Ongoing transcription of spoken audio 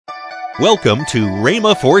Welcome to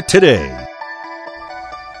Rhema for Today.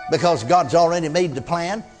 Because God's already made the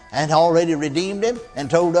plan and already redeemed him and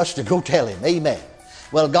told us to go tell him. Amen.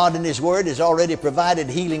 Well, God in his word has already provided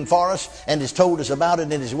healing for us and has told us about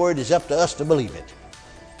it, and his word is up to us to believe it.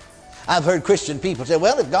 I've heard Christian people say,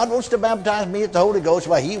 well, if God wants to baptize me with the Holy Ghost,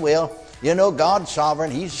 well, he will. You know, God's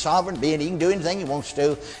sovereign. He's a sovereign being. He can do anything he wants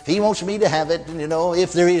to. If he wants me to have it,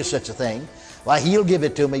 if there is such a thing, why, he'll give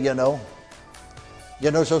it to me, You know,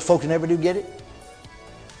 those folks never do get it.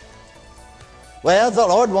 Well, if the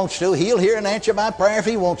Lord wants to, he'll hear and answer my prayer if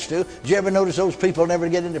he wants to. Did you ever notice those people never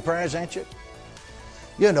get into prayers answered?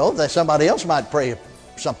 That somebody else might pray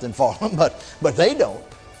something for them, but they don't.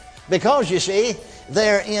 Because, you see,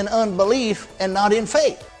 they're in unbelief and not in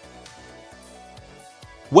faith.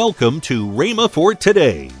 Welcome to Rhema for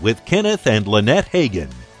Today with Kenneth and Lynette Hagin.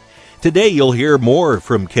 Today you'll hear more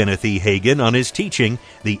from Kenneth E. Hagin on his teaching,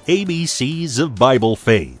 The ABCs of Bible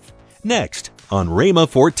Faith, next on Rhema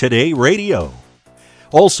for Today Radio.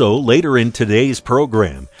 Also, later in today's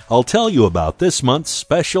program, I'll tell you about this month's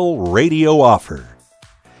special radio offer.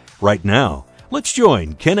 Right now, let's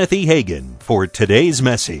join Kenneth E. Hagin for today's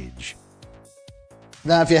message.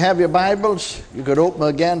 Now, if you have your Bibles, you could open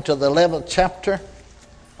again to the 11th chapter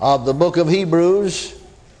of the book of Hebrews.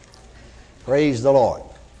 Praise the Lord.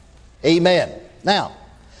 Amen. Now,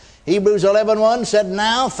 Hebrews 11:1 said,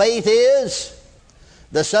 now faith is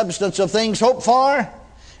the substance of things hoped for,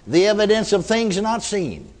 the evidence of things not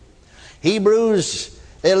seen. Hebrews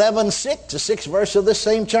 11:6, the 6th verse of this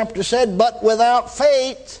same chapter said, but without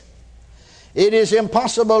faith it is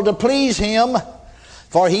impossible to please him,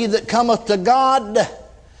 for he that cometh to God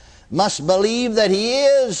must believe that he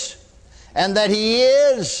is, and that he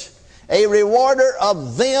is a rewarder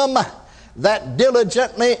of them that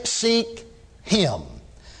diligently seek him.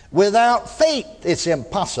 Without faith it's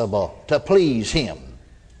impossible to please him.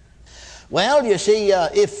 Well, you see,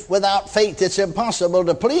 if without faith it's impossible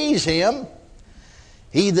to please him,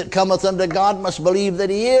 he that cometh unto God must believe that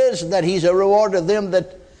he is, and that he's a rewarder of them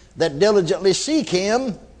that diligently seek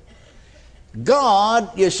him.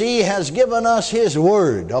 God, you see, has given us his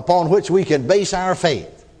word upon which we can base our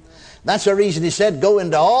faith. That's the reason he said, go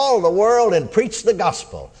into all the world and preach the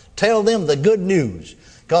gospel. Tell them the good news.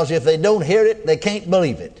 Because if they don't hear it, they can't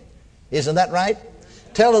believe it. Isn't that right?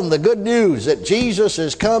 Tell them the good news that Jesus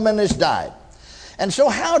has come and has died. And so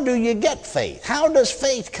how do you get faith? How does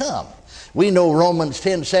faith come? We know Romans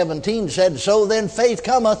 10:17 said, so then faith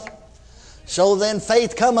cometh. So then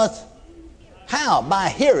faith cometh. How? By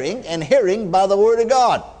hearing, and hearing by the word of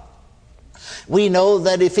God. We know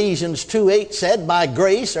that Ephesians 2:8 said, by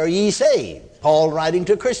grace are ye saved. Paul writing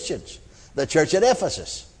to Christians, the church at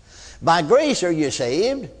Ephesus. By grace are you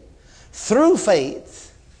saved through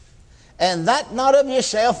faith, and that not of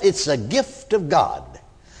yourself, it's a gift of God.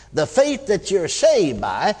 The faith that you're saved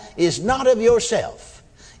by is not of yourself.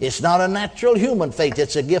 It's not a natural human faith,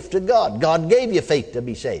 it's a gift of God. God gave you faith to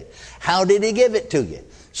be saved. How did he give it to you?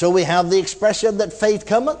 So we have the expression that faith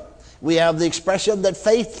cometh. We have the expression that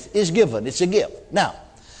faith is given. It's a gift. Now,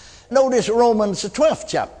 notice Romans the 12th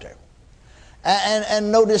chapter.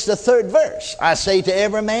 And notice the 3rd verse. I say to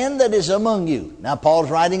every man that is among you. Now,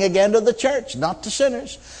 Paul's writing again to the church, not to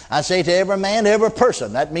sinners. I say to every man, every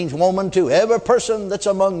person. That means woman too. Every person that's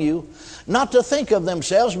among you. Not to think of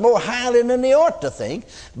themselves more highly than they ought to think,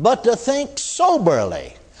 but to think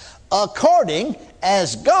soberly, according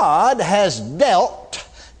as God has dealt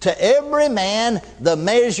to every man the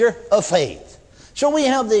measure of faith. So we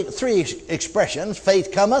have the 3 expressions.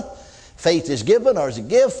 Faith cometh, faith is given or is a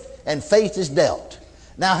gift, and faith is dealt.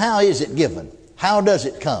 Now, how is it given? How does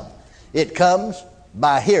it come? It comes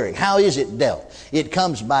by hearing. How is it dealt? It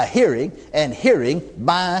comes by hearing, and hearing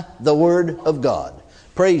by the word of God.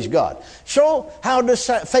 Praise God. So, how does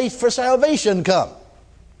faith for salvation come?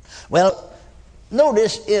 Well,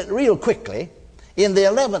 notice it real quickly. In the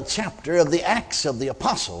 11th chapter of the Acts of the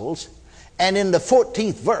Apostles, and in the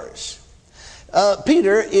 14th verse,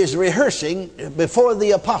 Peter is rehearsing before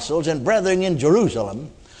the apostles and brethren in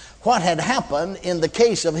Jerusalem what had happened in the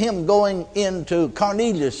case of him going into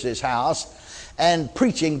Cornelius' house and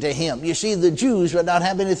preaching to him. You see, the Jews would not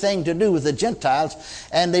have anything to do with the Gentiles,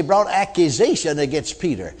 and they brought accusation against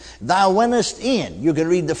Peter. Thou wentest in, you can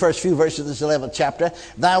read the first few verses of this 11th chapter,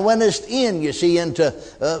 thou wentest in, you see, into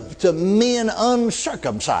to men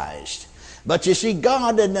uncircumcised. But you see,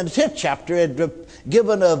 God in the 10th chapter had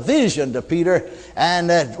given a vision to Peter and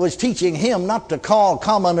was teaching him not to call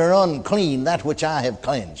common or unclean that which I have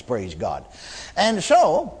cleansed, praise God. And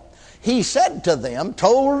so he said to them,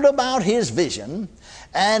 told about his vision,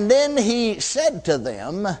 And then he said to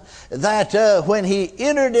them that when he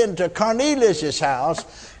entered into Cornelius'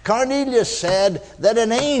 house, Cornelius said that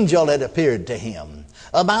an angel had appeared to him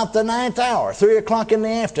about the 9th hour, 3 o'clock in the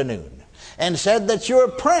afternoon, and said that your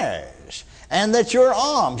prayers and that your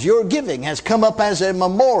alms, your giving, has come up as a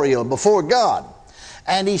memorial before God.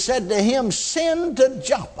 And he said to him, send to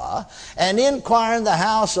Joppa and inquire in the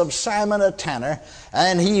house of Simon a tanner,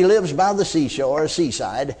 and he lives by the seashore,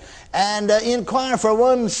 seaside, and inquire for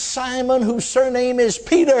one Simon whose surname is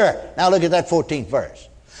Peter. Now look at that 14th verse.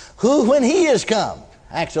 Who when he is come,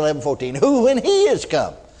 Acts 11:14, who when he is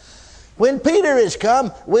come, when Peter is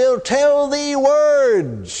come, will tell thee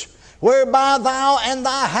words, whereby thou and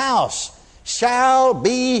thy house shall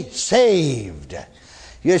be saved.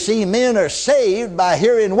 You see, men are saved by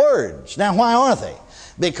hearing words. Now, why are they?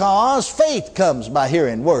 Because faith comes by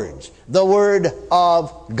hearing words, the Word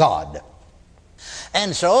of God.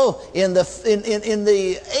 And so, in the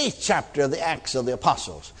 8th chapter of the Acts of the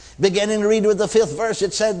Apostles, beginning to read with the 5th verse,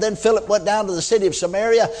 it said, then Philip went down to the city of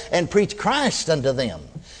Samaria and preached Christ unto them.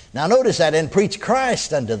 Now notice that, and preached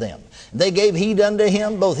Christ unto them. They gave heed unto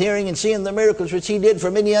him, both hearing and seeing the miracles which he did.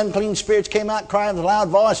 For many unclean spirits came out, crying with a loud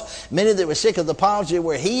voice. Many that were sick of the palsy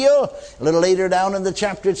were healed. A little later down in the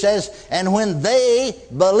chapter it says, and when they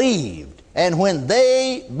believed, and when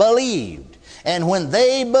they believed, and when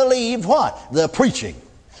they believed what? The preaching.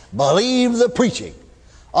 Believe the preaching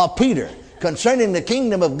of Peter concerning the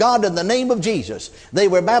kingdom of God in the name of Jesus. They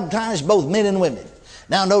were baptized, both men and women.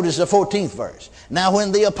 Now notice the 14th verse. Now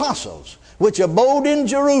when the apostles, which abode in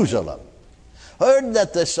Jerusalem, heard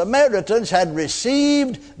that the Samaritans had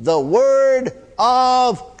received the word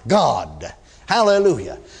of God.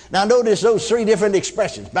 Hallelujah. Now notice those 3 different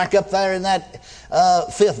expressions. Back up there in that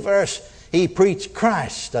 5th verse, he preached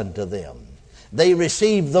Christ unto them. They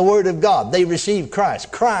received the word of God. They received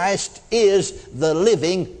Christ. Christ is the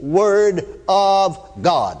living word of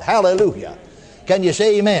God. Hallelujah. Can you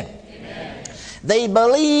say amen? Amen. They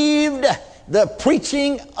believed the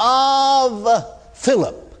preaching of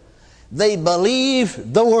Philip. They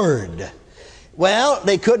believed the word. Well,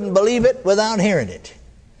 they couldn't believe it without hearing it.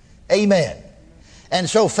 Amen. And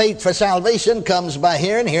so faith for salvation comes by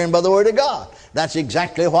hearing, hearing by the word of God. That's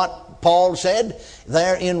exactly what Paul said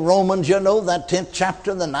there in Romans, you know, that 10th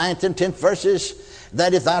chapter, the 9th and 10th verses,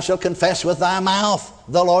 that if thou shalt confess with thy mouth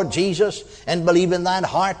the Lord Jesus and believe in thine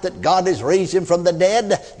heart that God has raised him from the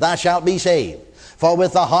dead, thou shalt be saved. For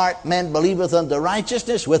with the heart man believeth unto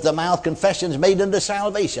righteousness, with the mouth confession is made unto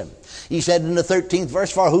salvation. He said in the 13th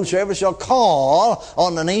verse, for whosoever shall call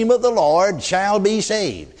on the name of the Lord shall be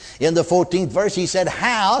saved. In the 14th verse he said,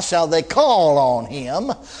 how shall they call on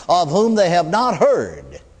him of whom they have not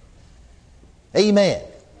heard? Amen.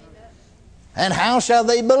 And how shall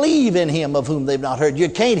they believe in him of whom they've not heard? You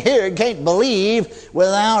can't hear, can't believe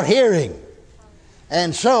without hearing.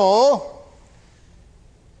 And so,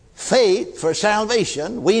 faith for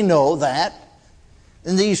salvation, we know that,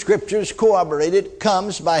 and these scriptures corroborated,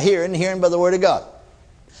 comes by hearing, hearing by the word of God.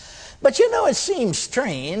 But you know, it seems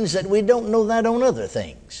strange that we don't know that on other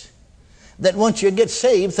things. That once you get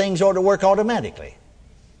saved, things ought to work automatically.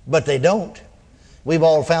 But they don't. We've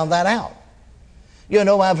all found that out. You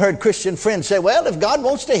know, I've heard Christian friends say, well, if God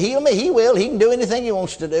wants to heal me, he will. He can do anything he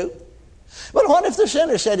wants to do. But what if the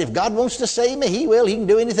sinner said, if God wants to save me, he will. He can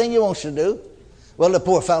do anything he wants to do. Well, the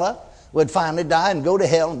poor fella would finally die and go to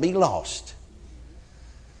hell and be lost.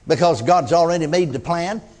 Because God's already made the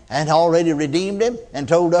plan and already redeemed him and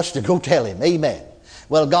told us to go tell him. Amen.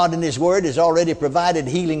 Well, God in his word has already provided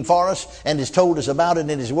healing for us and has told us about it,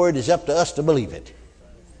 and his word is up to us to believe it.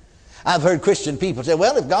 I've heard Christian people say,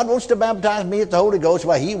 well, if God wants to baptize me with the Holy Ghost,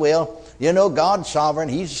 well, he will. You know, God's sovereign.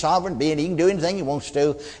 He's a sovereign being. He can do anything he wants to.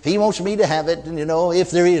 If he wants me to have it, and you know, if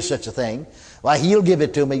there is such a thing, why, he'll give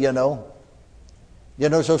it to me, you know. You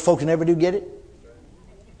know, those folks never do get it.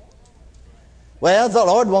 Well, if the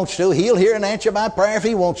Lord wants to, he'll hear and answer my prayer if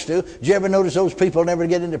he wants to. Did you ever notice those people never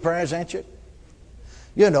get into prayers answered?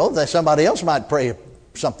 You know, that somebody else might pray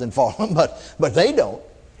something for them, but they don't.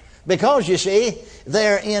 Because, you see,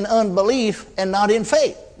 they're in unbelief and not in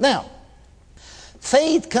faith. Now,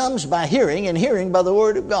 faith comes by hearing, and hearing by the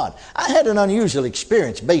word of God. I had an unusual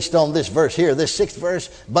experience based on this verse here, this 6th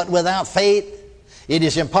verse. But without faith, it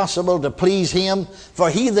is impossible to please him.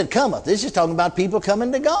 For he that cometh, this is talking about people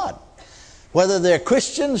coming to God. Whether they're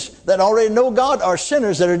Christians that already know God or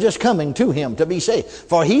sinners that are just coming to him to be saved.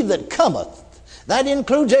 For he that cometh, that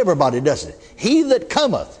includes everybody, doesn't it? He that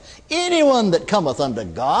cometh. Anyone that cometh unto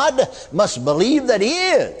God must believe that he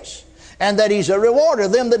is, and that he's a rewarder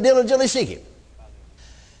of them that diligently seek him.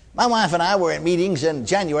 My wife and I were in meetings in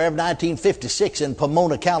January of 1956 in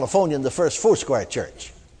Pomona, California, in the First Foursquare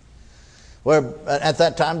Church, where at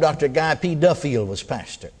that time Dr. Guy P. Duffield was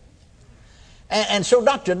pastor. And so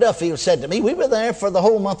Dr. Duffield said to me, we were there for the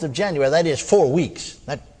whole month of January, that is 4 weeks.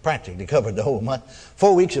 That practically covered the whole month.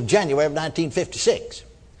 4 weeks of January of 1956.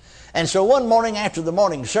 And so one morning after the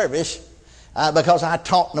morning service, because I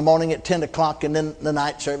taught in the morning at 10 o'clock and then the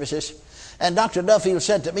night services, and Dr. Duffield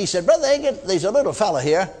said to me, he said, Brother Hagin, there's a little fella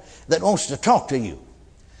here that wants to talk to you.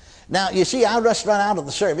 Now, you see, I rushed right out of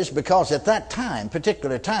the service because at that time,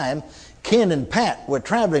 particular time, Ken and Pat were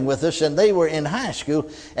traveling with us, and they were in high school,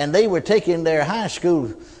 and they were taking their high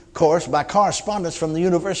school course by correspondence from the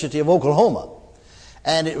University of Oklahoma.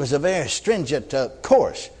 And it was a very stringent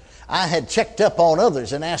course. I had checked up on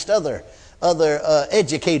others and asked other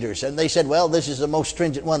educators, and they said, well, this is the most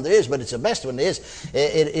stringent one there is, but it's the best one there is.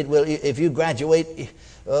 It will, if you graduate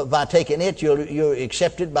by taking it, you're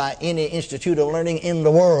accepted by any institute of learning in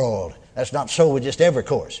the world. That's not so with just every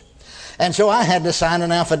course. And so I had to sign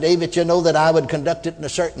an affidavit, that I would conduct it in a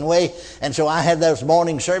certain way. And so I had those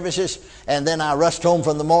morning services, and then I rushed home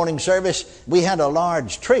from the morning service. We had a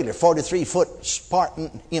large trailer, 43-foot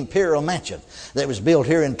Spartan Imperial Mansion that was built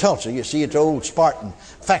here in Tulsa. You see, it's an old Spartan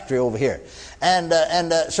factory over here. And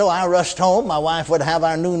so I rushed home. My wife would have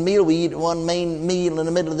our noon meal. We eat one main meal in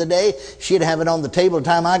the middle of the day. She'd have it on the table the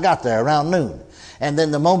time I got there, around noon. And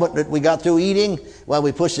then the moment that we got through eating,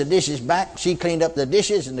 we pushed the dishes back. She cleaned up the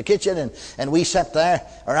dishes in the kitchen, and we sat there,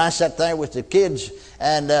 or I sat there with the kids,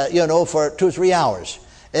 and for 2 or 3 hours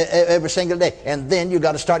every single day. And then you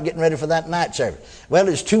got to start getting ready for that night service. Well,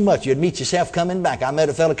 it's too much. You'd meet yourself coming back. I met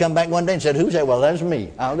a fellow come back one day and said, "Who's that?" "Well, that's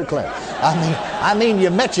me, I'll declare." I mean,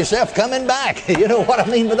 you met yourself coming back. You know what I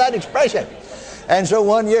mean by that expression. And so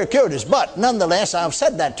 1 year cured us. But nonetheless, I've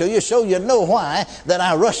said that to you so you know why that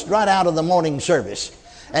I rushed right out of the morning service.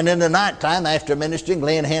 And in the nighttime, after ministering,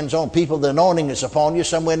 laying hands on people, the anointing is upon you.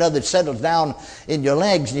 Somewhere or another it settles down in your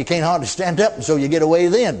legs and you can't hardly stand up, and so you get away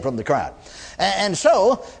then from the crowd. And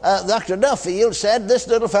so Dr. Duffield said, this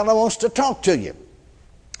little fellow wants to talk to you.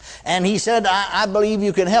 And he said, I believe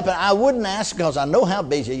you can help him. I wouldn't ask because I know how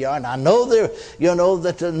busy you are, and I know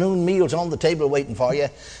that the noon meal's on the table waiting for you,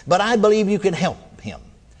 but I believe you can help him.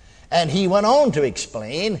 And he went on to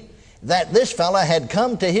explain that this fella had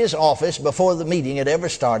come to his office before the meeting had ever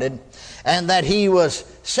started, and that he was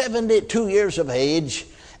 72 years of age,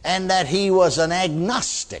 and that he was an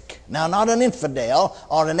agnostic. Now, not an infidel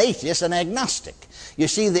or an atheist, an agnostic. You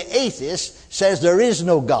see, the atheist says there is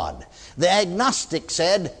no God. The agnostic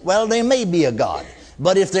said, well, there may be a God,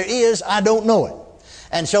 but if there is, I don't know it.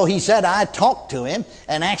 And so he said, I talked to him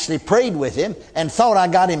and actually prayed with him and thought I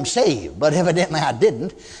got him saved, but evidently I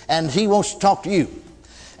didn't, and he wants to talk to you.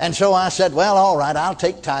 And so I said, well, all right, I'll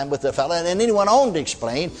take time with the fellow. And then he went on to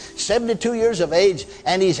explain, 72 years of age,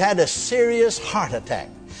 and he's had a serious heart attack.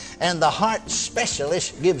 And the heart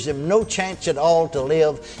specialist gives him no chance at all to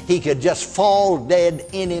live. He could just fall dead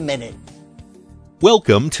any minute.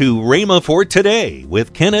 Welcome to Rhema for Today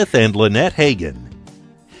with Kenneth and Lynette Hagin.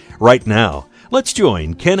 Right now, let's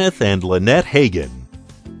join Kenneth and Lynette Hagin.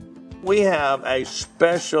 We have a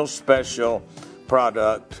special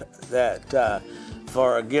product that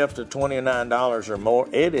for a gift of $29 or more,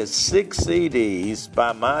 it is 6 CDs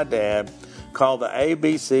by my dad called the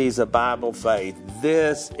ABCs of Bible Faith.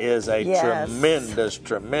 This is a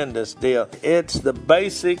tremendous deal. It's the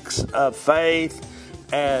basics of faith.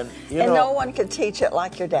 And no one could teach it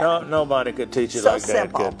like your dad. No, nobody could teach it like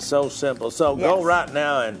Dad could. So simple. So go right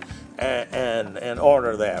now and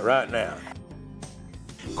order that right now.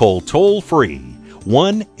 Call toll-free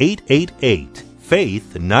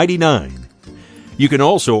 1-888-FAITH-99. You can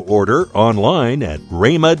also order online at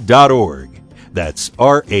rhema.org. That's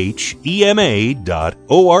RHEMA.org.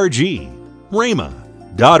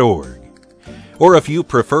 Rhema.org. Or if you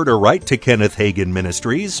prefer to write to Kenneth Hagin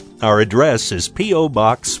Ministries, our address is P.O.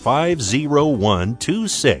 Box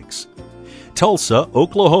 50126, Tulsa,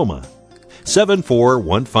 Oklahoma,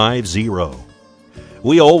 74150.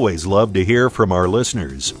 We always love to hear from our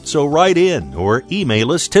listeners, so write in or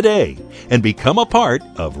email us today and become a part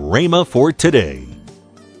of Rhema for Today.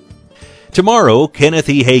 Tomorrow, Kenneth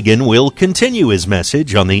E. Hagin will continue his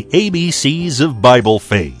message on the ABCs of Bible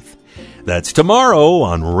Faith. That's tomorrow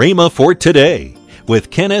on Rhema for Today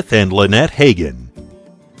with Kenneth and Lynette Hagin.